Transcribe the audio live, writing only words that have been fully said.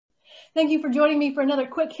Thank you for joining me for another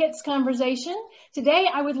quick hits conversation. Today,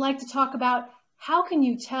 I would like to talk about how can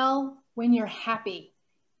you tell when you're happy?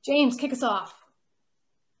 James, kick us off.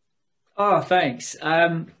 Oh, thanks.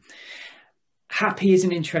 Happy is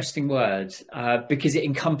an interesting word because it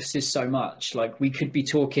encompasses so much. Like we could be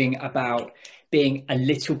talking about being a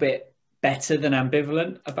little bit better than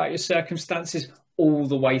ambivalent about your circumstances, all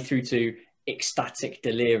the way through to ecstatic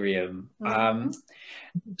delirium. Mhm.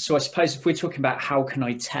 So I suppose if we're talking about how can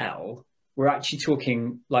I tell, we're actually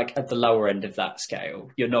talking like at the lower end of that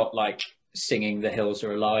scale. You're not like singing The Hills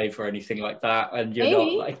Are Alive or anything like that, and you're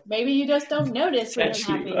not like Maybe you just don't notice when you're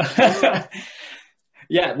potentially. happy. Yeah.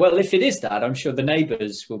 Yeah, well, if it is that, I'm sure the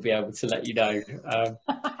neighbours will be able to let you know.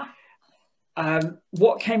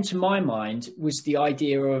 What came to my mind was the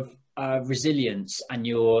idea of resilience and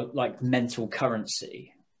your like mental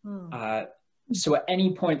currency. Hmm. Uh, so at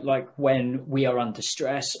any point, like when we are under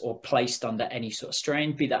stress or placed under any sort of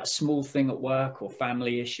strain, be that a small thing at work or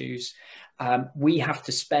family issues, we have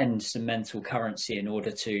to spend some mental currency in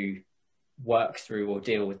order to work through or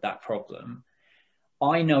deal with that problem.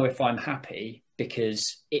 I know if I'm happy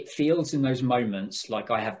because it feels in those moments like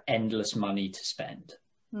I have endless money to spend.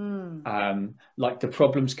 Hmm. Like the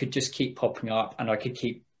problems could just keep popping up and I could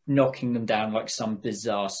keep knocking them down like some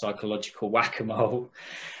bizarre psychological whack-a-mole.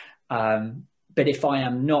 But if I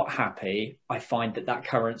am not happy, I find that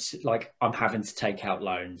currency, like I'm having to take out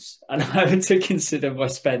loans and I'm having to consider my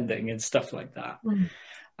spending and stuff like that. Mm.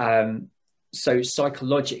 Um, so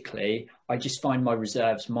psychologically, I just find my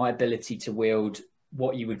reserves, my ability to wield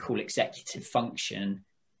what you would call executive function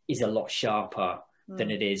is a lot sharper than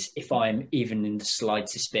it is if I'm even in the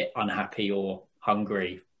slightest bit unhappy or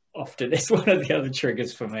hungry. Often it's one of the other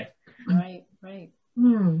triggers for me. Right, right.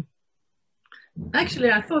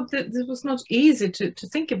 Actually, I thought that it was not easy to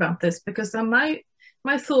think about this because my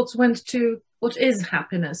thoughts went to what is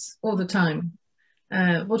happiness all the time.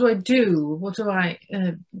 What do I do? What do I?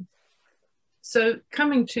 So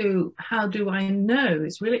coming to how do I know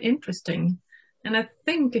is really interesting, and I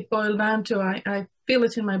think it boiled down to I feel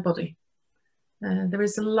it in my body. There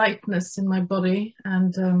is a lightness in my body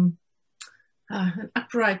and an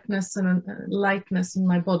uprightness and a lightness in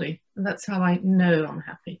my body, and that's how I know I'm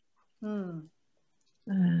happy. Hmm.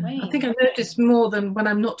 I think I notice more than when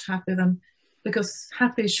I'm not happy than because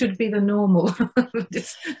happy should be the normal.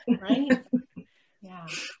 Right? Yeah.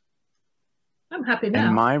 I'm happy now.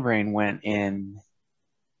 And my brain went in,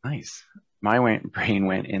 nice. Brain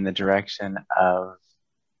went in the direction of,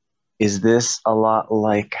 is this a lot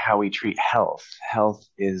like how we treat health? Health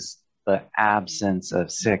is the absence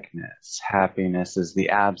of sickness. Happiness is the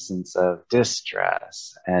absence of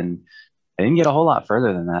distress. And I didn't get a whole lot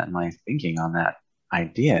further than that in my thinking on that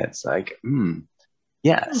idea. It's like,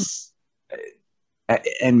 yes.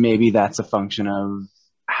 And maybe that's a function of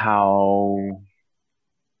how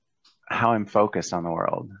I'm focused on the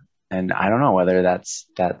world. And I don't know whether that's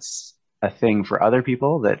a thing for other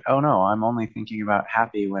people that, oh no, I'm only thinking about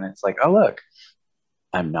happy when it's like, oh look,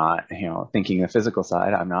 I'm not, thinking the physical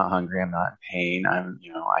side, I'm not hungry, I'm not in pain,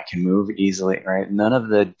 I can move easily, right? None of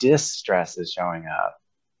the distress is showing up.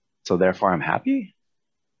 So therefore I'm happy.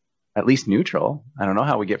 At least neutral. I don't know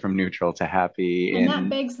how we get from neutral to happy. And that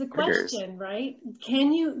begs the question, right? Do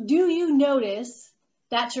you notice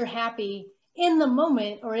that you're happy in the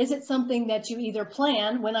moment, or is it something that you either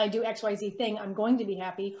plan when I do XYZ thing, I'm going to be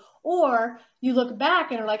happy, or you look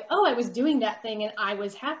back and are like, oh, I was doing that thing and I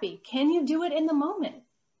was happy. Can you do it in the moment?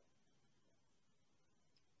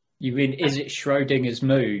 You mean, is it Schrodinger's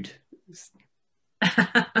mood?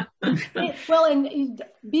 Well, and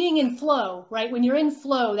being in flow, right? When you're in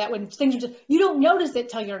flow, that when things are just, you don't notice it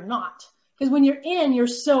till you're not. Because when you're in, you're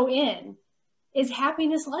so in. Is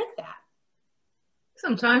happiness like that?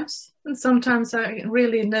 Sometimes. And sometimes I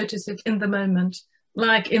really notice it in the moment,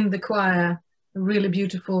 like in the choir, a really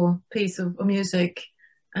beautiful piece of music.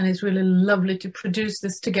 And it's really lovely to produce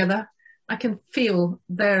this together. I can feel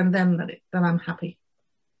there and then that I'm happy.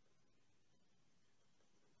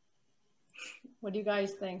 What do you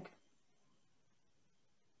guys think?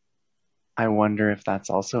 I wonder if that's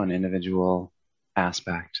also an individual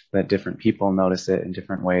aspect, that different people notice it in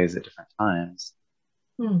different ways at different times.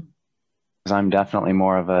 Because I'm definitely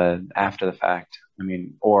more of a after the fact.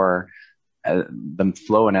 Or the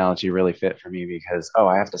flow analogy really fit for me because,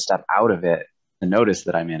 I have to step out of it to notice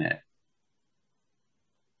that I'm in it.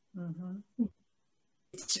 Mm-hmm.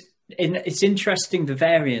 It's interesting, the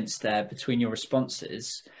variance there between your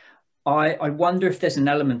responses. I wonder if there's an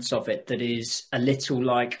element of it that is a little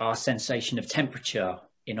like our sensation of temperature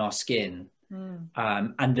in our skin,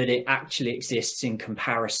 and that it actually exists in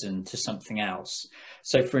comparison to something else.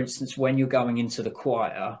 So, for instance, when you're going into the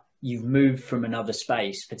choir, you've moved from another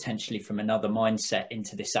space, potentially from another mindset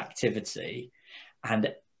into this activity.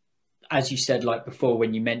 And as you said, like before,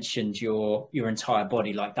 when you mentioned your entire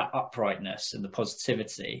body, like that uprightness and the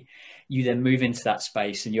positivity, you then move into that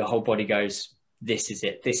space and your whole body goes, this is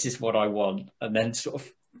it, this is what I want, and then sort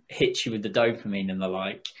of hits you with the dopamine and the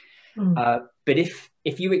like. But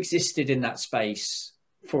if you existed in that space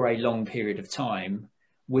for a long period of time,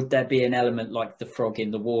 would there be an element like the frog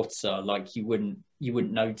in the water, like you wouldn't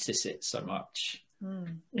notice it so much?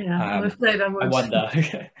 Yeah, I'm afraid I would. I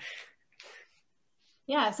wonder.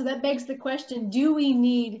 Yeah, so that begs the question, do we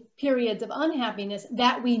need periods of unhappiness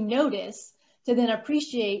that we notice to then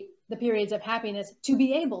appreciate the periods of happiness to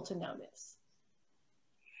be able to notice?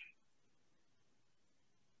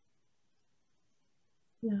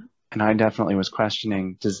 Yeah. And I definitely was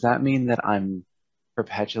questioning, does that mean that I'm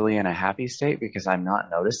perpetually in a happy state because I'm not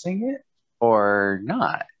noticing it, or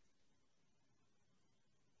not?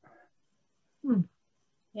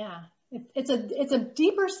 Yeah, it's a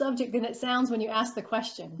deeper subject than it sounds when you ask the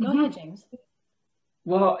question. Go ahead, James.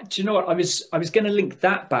 Well, do you know what? I was going to link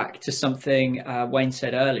that back to something Wayne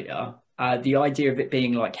said earlier, the idea of it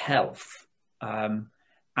being like health.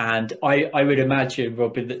 And I would imagine,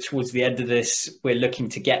 Robin, that towards the end of this, we're looking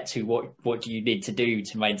to get to what do you need to do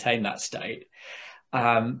to maintain that state.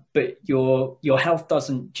 But your health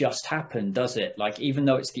doesn't just happen, does it? Like, even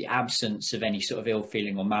though it's the absence of any sort of ill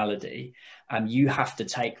feeling or malady, you have to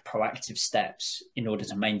take proactive steps in order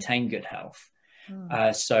to maintain good health.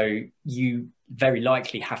 So you very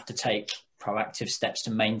likely have to take proactive steps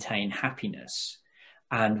to maintain happiness.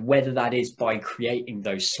 And whether that is by creating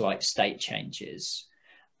those slight state changes,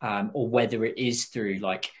 or whether it is through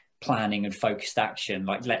like planning and focused action,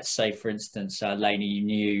 like let's say, for instance, Lena, you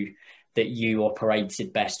knew that you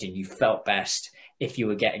operated best and you felt best if you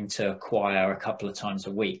were getting to choir a couple of times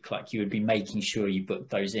a week. Like, you would be making sure you booked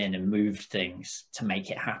those in and moved things to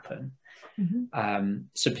make it happen.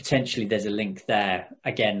 So potentially there's a link there,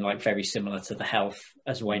 again, like very similar to the health,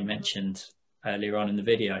 as Wayne mentioned earlier on in the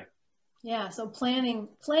video. Yeah, so planning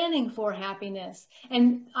for happiness.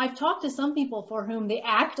 And I've talked to some people for whom the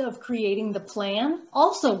act of creating the plan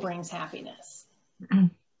also brings happiness.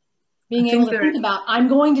 Being able to think about, I'm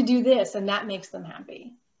going to do this, and that makes them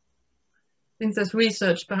happy. I think there's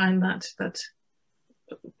research behind that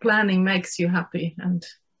planning makes you happy and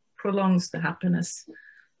prolongs the happiness.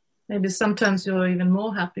 Maybe sometimes you're even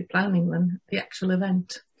more happy planning than the actual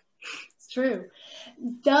event. It's true.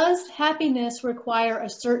 Does happiness require a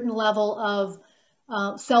certain level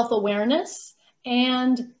of self-awareness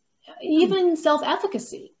and even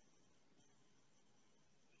self-efficacy?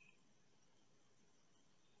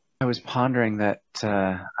 I was pondering that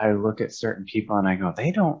I look at certain people and I go,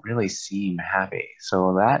 they don't really seem happy.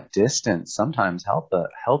 So that distance sometimes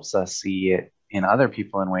helps us see it in other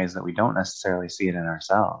people in ways that we don't necessarily see it in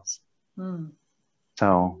ourselves.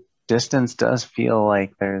 So distance does feel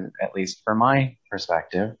like there's, at least from my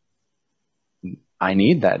perspective, I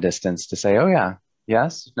need that distance to say, oh yeah,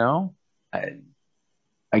 yes, no.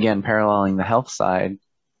 Again, paralleling the health side,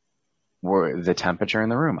 or the temperature in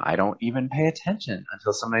the room. I don't even pay attention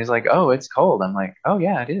until somebody's like, oh, it's cold. I'm like, oh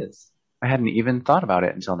yeah, it is. I hadn't even thought about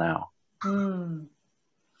it until now.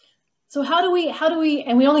 So how do we,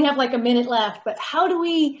 and we only have like a minute left, but how do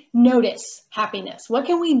we notice happiness? What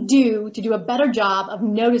can we do to do a better job of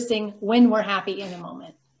noticing when we're happy in a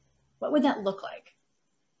moment? What would that look like?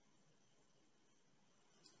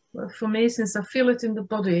 Well, for me, since I feel it in the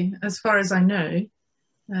body, as far as I know,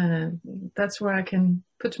 that's where I can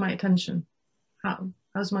put my attention.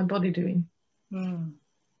 How's my body doing?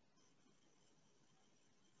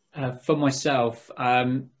 For myself,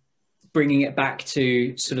 bringing it back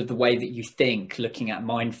to sort of the way that you think, looking at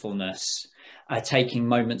mindfulness, taking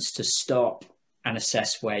moments to stop and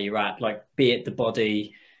assess where you're at, like be it the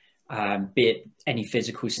body, be it any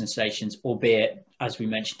physical sensations, or be it, as we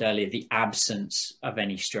mentioned earlier, the absence of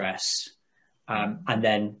any stress, and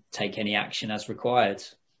then take any action as required.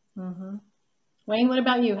 Wayne, what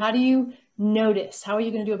about you? How do you notice? How are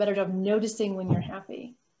you going to do a better job noticing when you're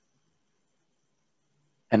happy?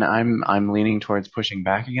 And I'm leaning towards pushing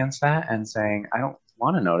back against that and saying, I don't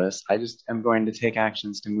want to notice. I just am going to take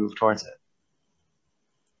actions to move towards it.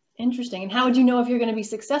 Interesting. And how would you know if you're going to be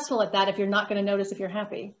successful at that if you're not going to notice if you're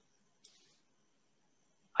happy?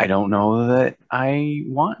 I don't know that I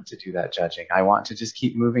want to do that judging. I want to just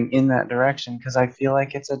keep moving in that direction because I feel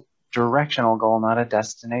like it's a directional goal, not a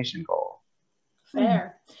destination goal.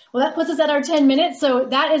 Fair. Well, that puts us at our 10 minutes. So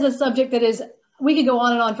that is a subject that is, we could go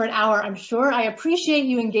on and on for an hour, I'm sure. I appreciate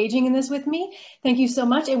you engaging in this with me. Thank you so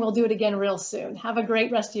much. And we'll do it again real soon. Have a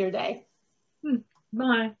great rest of your day.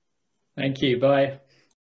 Bye. Thank you. Bye.